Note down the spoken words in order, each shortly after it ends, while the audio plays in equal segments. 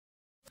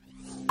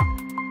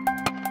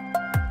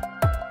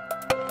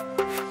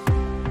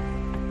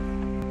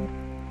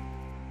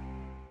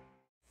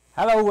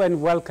Hello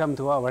and welcome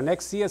to our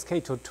next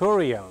ZSK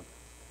tutorial.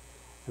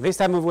 This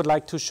time I would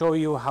like to show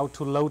you how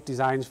to load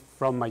designs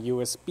from a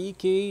USB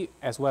key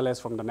as well as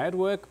from the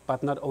network,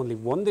 but not only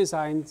one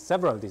design,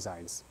 several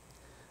designs.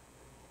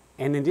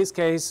 And in this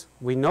case,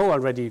 we know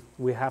already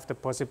we have the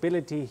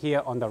possibility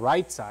here on the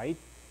right side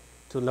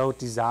to load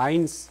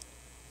designs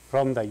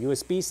from the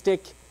USB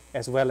stick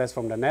as well as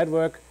from the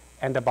network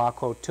and the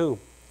barcode too.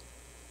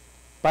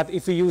 But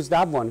if we use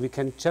that one, we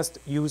can just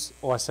use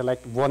or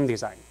select one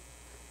design.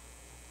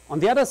 On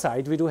the other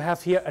side, we do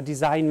have here a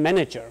design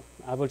manager.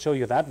 I will show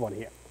you that one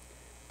here.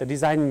 The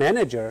design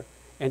manager,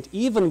 and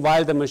even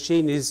while the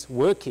machine is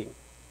working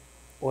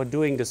or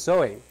doing the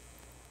sewing,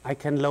 I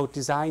can load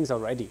designs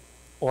already,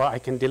 or I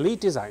can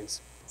delete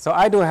designs. So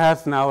I do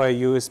have now a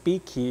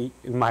USB key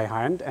in my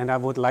hand, and I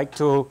would like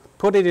to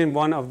put it in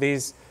one of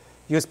these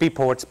USB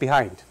ports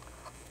behind.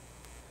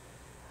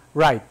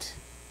 Right,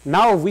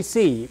 now we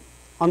see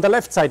on the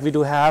left side we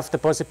do have the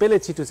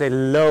possibility to say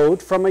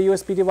load from a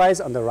USB device.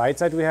 On the right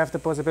side we have the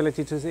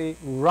possibility to say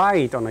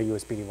write on a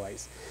USB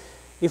device.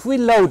 If we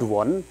load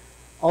one,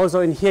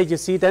 also in here you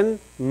see then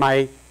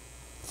my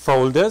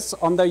folders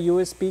on the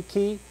USB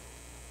key,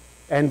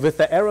 and with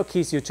the arrow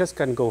keys you just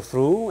can go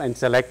through and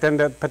select then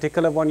the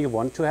particular one you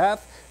want to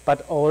have,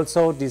 but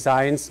also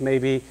designs,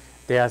 maybe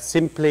they are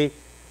simply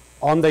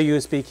on the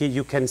USB key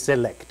you can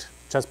select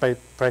just by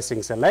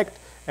pressing select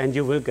and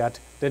you will get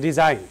the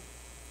design.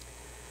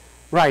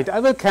 Right, I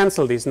will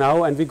cancel this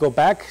now and we go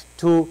back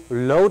to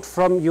load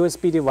from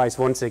USB device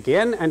once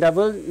again, and I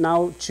will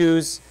now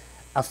choose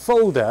a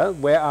folder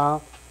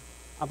where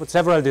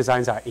several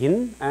designs are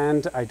in,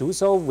 and I do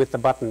so with the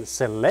button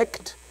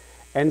select,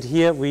 and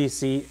here we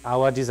see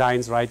our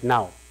designs right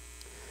now.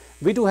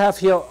 We do have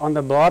here on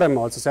the bottom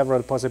also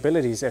several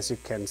possibilities, as you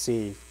can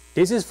see.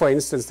 This is for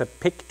instance the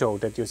picto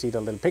that you see, the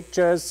little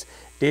pictures.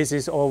 This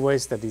is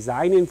always the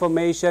design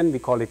information, we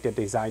call it the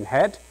design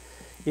head.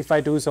 If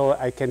I do so,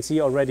 I can see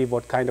already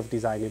what kind of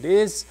design it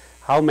is,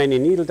 how many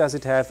needles does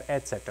it have,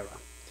 etc.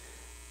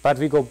 But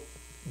we go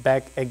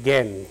back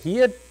again.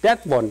 Here,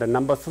 that one, the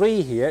number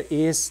 3 here,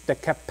 is the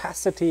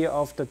capacity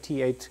of the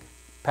T8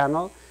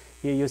 panel.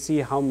 Here you see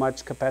how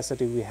much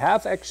capacity we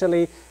have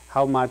actually,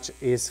 how much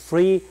is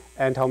free,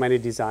 and how many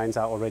designs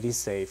are already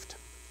saved.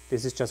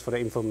 This is just for the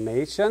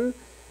information.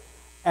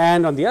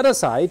 And on the other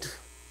side,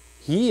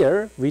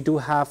 here we do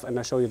have, and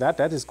I'll show you that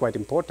is quite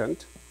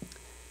important,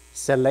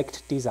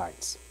 select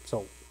designs.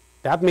 So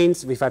that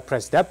means if I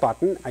press that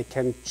button, I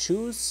can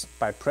choose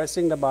by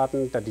pressing the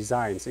button the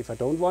designs. If I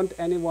don't want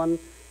anyone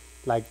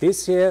like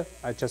this here,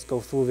 I just go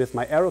through with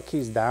my arrow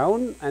keys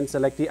down and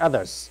select the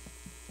others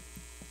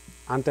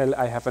until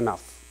I have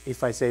enough.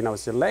 If I say now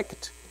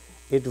select,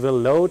 it will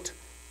load,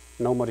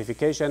 no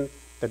modification,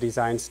 the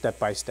design step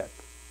by step,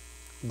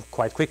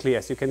 quite quickly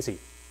as you can see.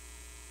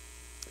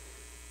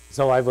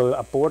 So I will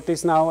abort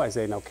this now. I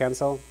say now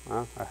cancel.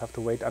 I have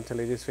to wait until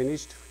it is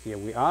finished. Here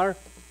we are.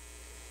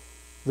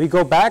 We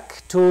go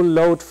back to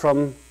load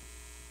from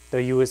the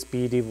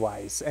USB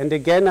device. And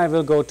again, I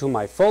will go to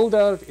my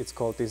folder. It's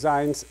called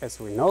designs, as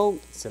we know.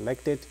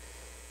 Select it.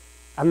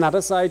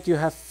 Another side you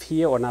have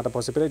here, or another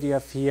possibility you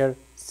have here,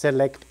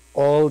 select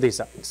all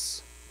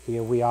designs.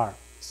 Here we are.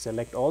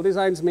 Select all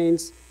designs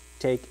means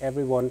take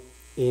everyone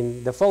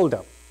in the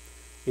folder.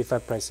 If I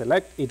press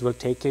select, it will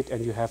take it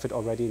and you have it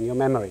already in your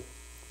memory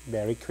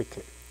very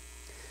quickly.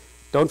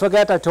 Don't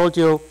forget, I told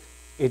you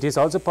it is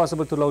also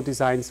possible to load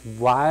designs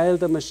while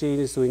the machine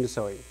is doing the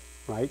sewing,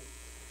 right?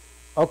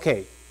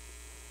 Okay,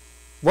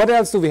 what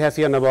else do we have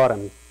here on the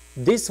bottom?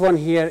 This one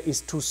here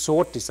is to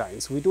sort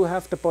designs. We do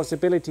have the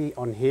possibility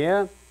on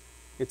here,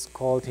 it's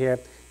called here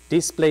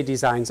display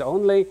designs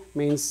only,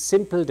 means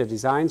simple, the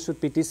design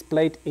should be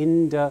displayed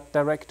in the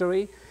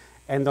directory.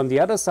 And on the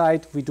other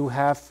side we do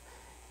have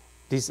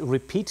these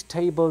repeat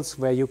tables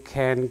where you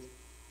can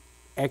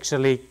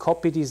actually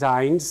copy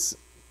designs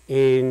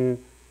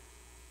in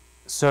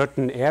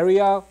certain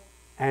area,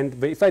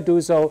 and if I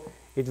do so,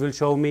 it will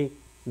show me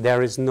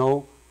there is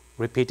no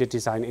repeated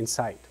design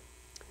inside.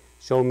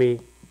 Show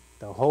me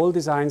the whole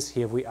designs.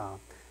 Here we are.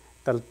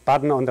 The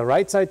button on the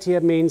right side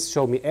here means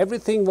show me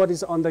everything what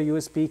is on the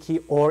USB key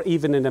or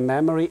even in the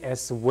memory,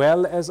 as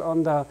well as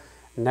on the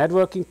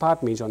networking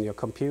part, means on your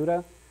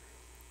computer,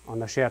 on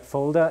the shared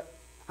folder.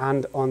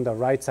 And on the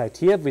right side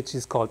here, which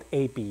is called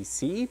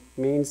ABC,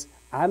 means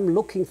I'm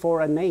looking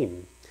for a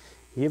name.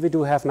 Here we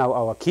do have now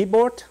our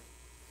keyboard,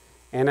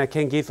 and I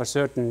can give a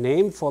certain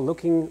name for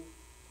looking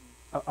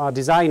a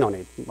design on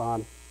it.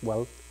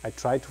 Well, I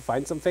try to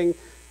find something.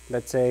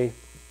 Let's say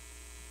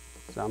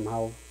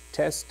somehow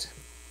test.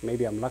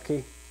 Maybe I'm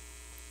lucky.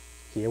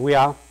 Here we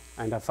are,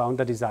 and I found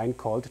a design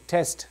called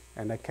test,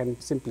 and I can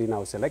simply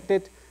now select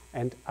it,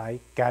 and I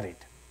got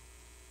it.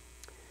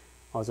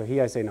 Also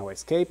here I say now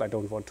escape. I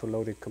don't want to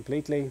load it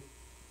completely.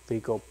 We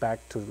go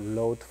back to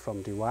load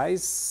from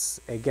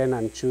device. Again,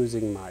 I'm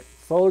choosing my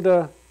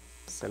folder,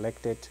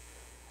 select it,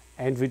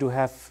 and we do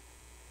have,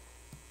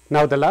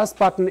 now the last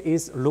button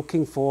is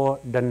looking for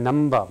the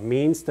number,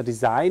 means the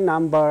design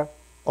number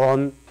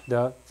on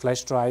the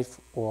flash drive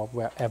or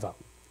wherever.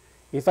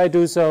 If I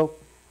do so,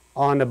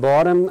 On the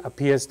bottom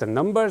appears the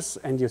numbers,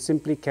 and you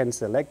simply can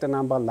select a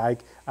number, like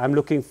I'm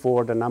looking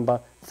for the number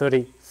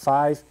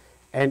 35,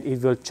 and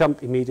it will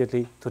jump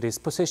immediately to this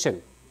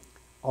position.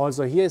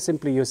 Also here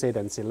simply you say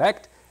then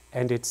select,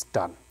 and it's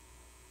done.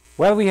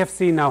 Well, we have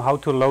seen now how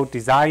to load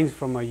designs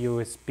from a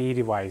USB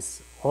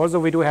device. Also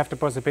we do have the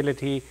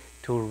possibility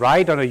to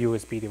write on a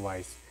USB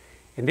device.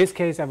 In this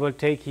case I will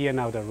take here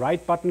now the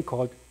write button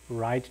called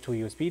write to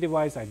USB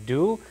device. I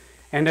do,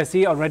 and I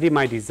see already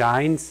my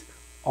designs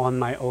on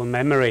my own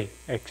memory,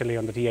 actually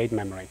on the T8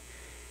 memory.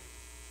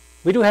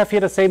 We do have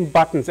here the same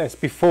buttons as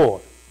before.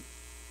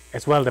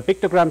 As well the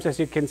pictograms, as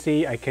you can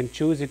see, I can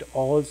choose it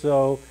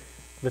also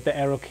with the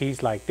arrow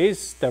keys like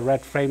this. The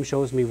red frame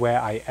shows me where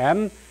I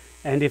am,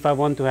 and if I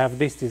want to have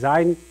this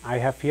design, I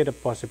have here the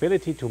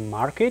possibility to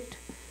mark it.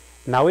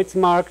 Now it's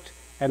marked,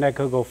 and I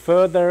could go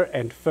further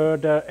and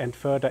further and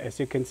further, as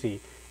you can see.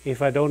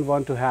 If I don't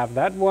want to have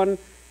that one,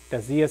 the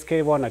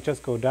ZSK one, I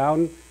just go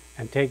down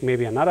and take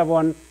maybe another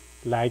one,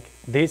 like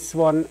this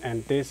one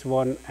and this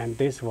one and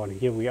this one.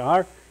 Here we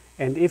are.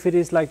 And if it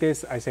is like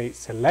this, I say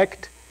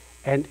select,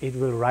 and it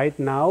will write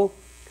now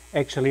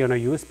actually on a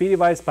USB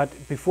device, but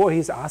before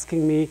he's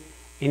asking me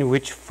in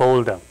which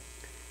folder.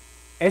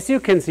 As you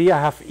can see, I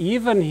have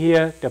even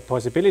here the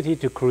possibility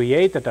to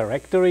create a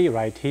directory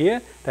right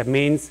here. That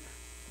means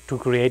to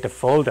create a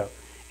folder.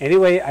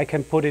 Anyway, I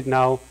can put it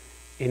now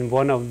in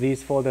one of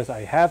these folders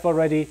I have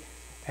already,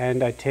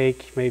 and I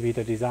take maybe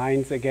the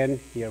designs again.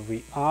 Here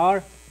we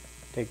are.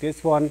 Take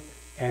this one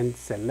and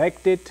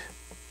select it,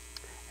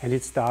 and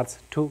it starts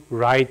to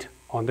write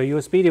on the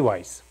USB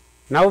device.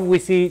 Now we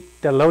see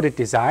the loaded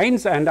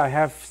designs, and I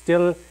have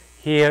still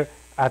here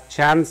a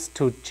chance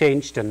to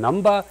change the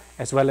number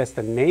as well as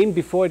the name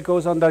before it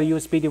goes on the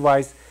USB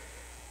device.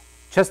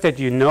 Just that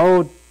you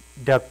know,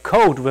 the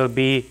code will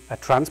be a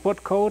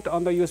transport code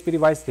on the USB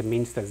device. That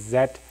means the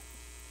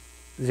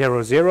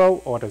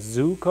Z00 or the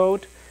ZOO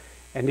code.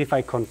 And if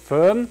I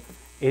confirm,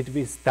 it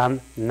is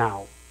done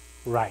now.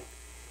 Right.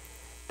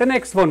 The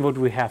next one what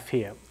we have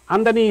here.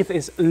 Underneath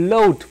is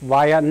load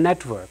via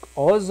network.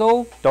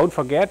 Also, don't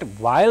forget,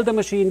 while the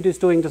machine is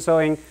doing the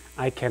sewing,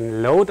 I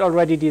can load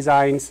already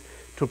designs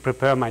to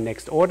prepare my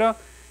next order.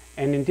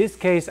 And in this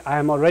case, I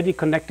am already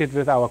connected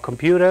with our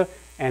computer,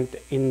 and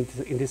in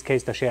this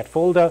case the shared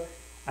folder.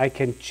 I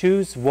can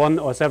choose one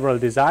or several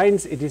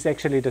designs. It is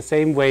actually the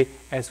same way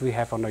as we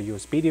have on a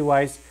USB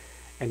device.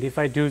 And if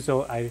I do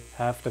so, I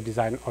have the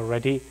design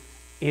already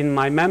in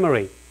my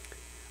memory.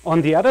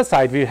 On the other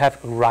side, we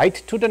have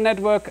write to the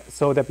network,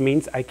 so that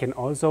means I can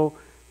also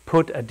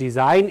put a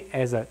design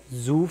as a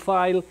ZOO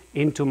file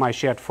into my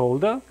shared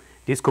folder.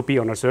 This could be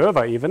on a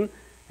server even.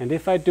 And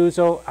if I do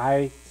so,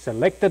 I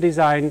select the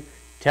design,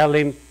 tell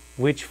him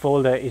which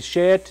folder is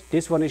shared,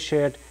 this one is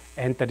shared,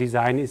 and the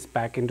design is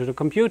back into the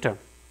computer.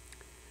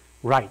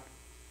 Right.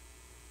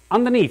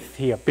 Underneath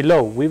here,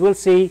 below, we will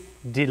see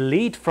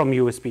delete from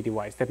USB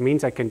device. That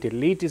means I can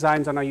delete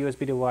designs on a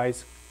USB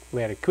device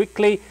very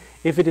quickly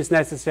if it is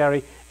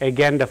necessary.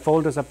 Again, the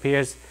folders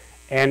appears,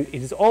 and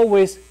it is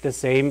always the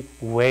same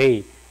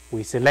way.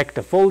 We select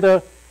the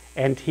folder,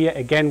 and here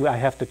again I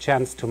have the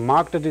chance to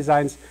mark the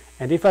designs.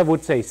 And if I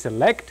would say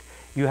select,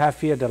 you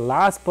have here the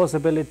last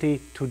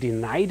possibility to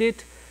deny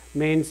it.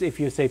 Means if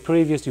you say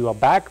previous, you are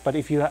back, but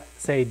if you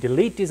say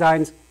delete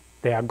designs,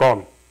 they are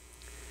gone.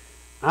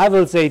 I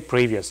will say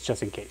previous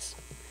just in case.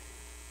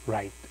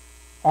 Right.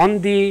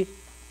 On the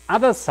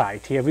other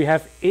side here we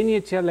have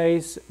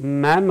initialize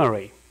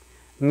memory.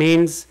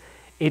 Means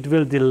it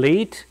will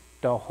delete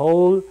the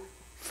whole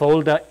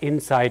folder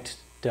inside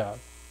the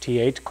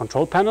T8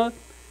 control panel,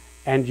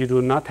 and you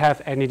do not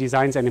have any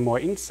designs anymore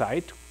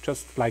inside,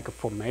 just like a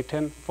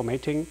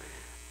formatting,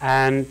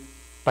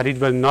 but it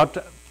will not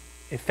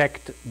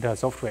affect the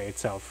software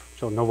itself,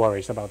 so no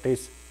worries about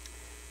this.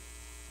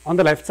 On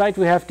the left side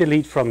we have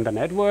delete from the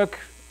network.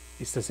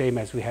 It's the same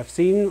as we have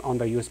seen on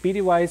the USB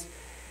device.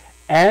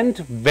 And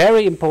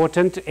very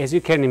important, as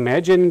you can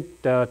imagine,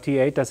 the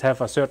T8 does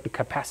have a certain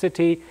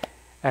capacity,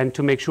 and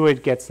to make sure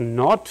it gets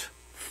not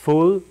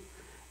full,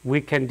 we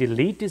can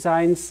delete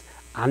designs,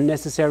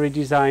 unnecessary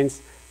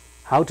designs.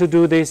 How to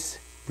do this?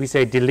 We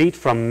say delete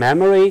from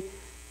memory,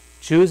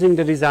 choosing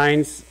the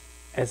designs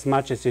as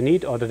much as you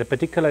need, or the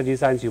particular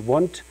designs you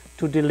want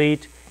to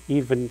delete,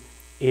 even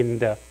in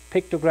the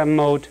pictogram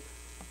mode.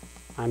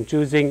 I'm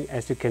choosing,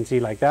 as you can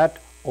see, like that,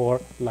 or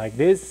like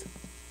this.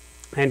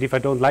 And if I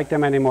don't like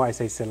them anymore, I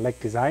say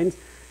select designs.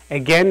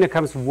 Again, there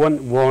comes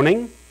one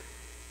warning.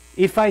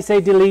 If I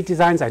say delete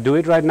designs, I do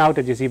it right now,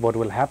 that you see what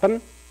will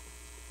happen.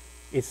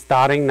 It's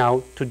starting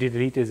now to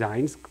delete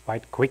designs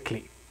quite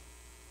quickly.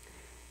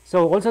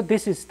 So also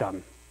this is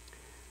done.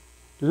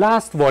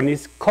 Last one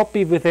is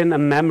copy within a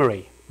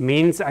memory.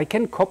 Means I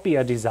can copy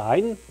a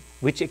design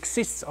which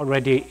exists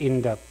already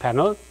in the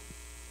panel.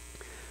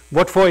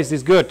 What for is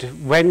this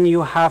good? When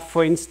you have,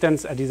 for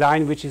instance, a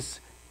design which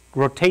is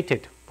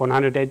rotated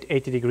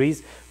 180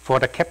 degrees for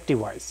the cap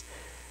device,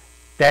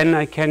 then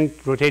I can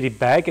rotate it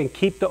back and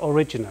keep the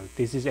original.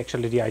 This is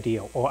actually the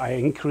idea. Or I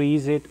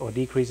increase it or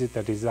decrease it,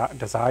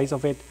 the size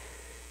of it.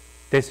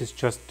 This is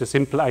just the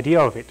simple idea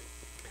of it.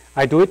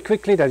 I do it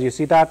quickly, that you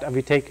see that, and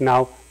we take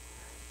now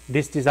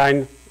this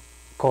design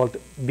called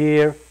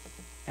beer,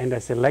 and I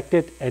select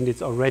it, and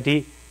it's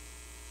already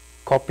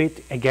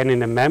copied again in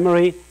the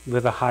memory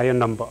with a higher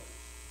number.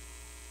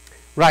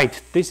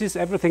 Right, this is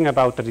everything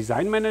about the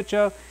Design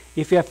Manager.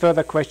 If you have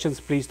further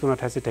questions, please do not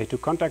hesitate to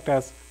contact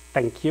us.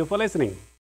 Thank you for listening.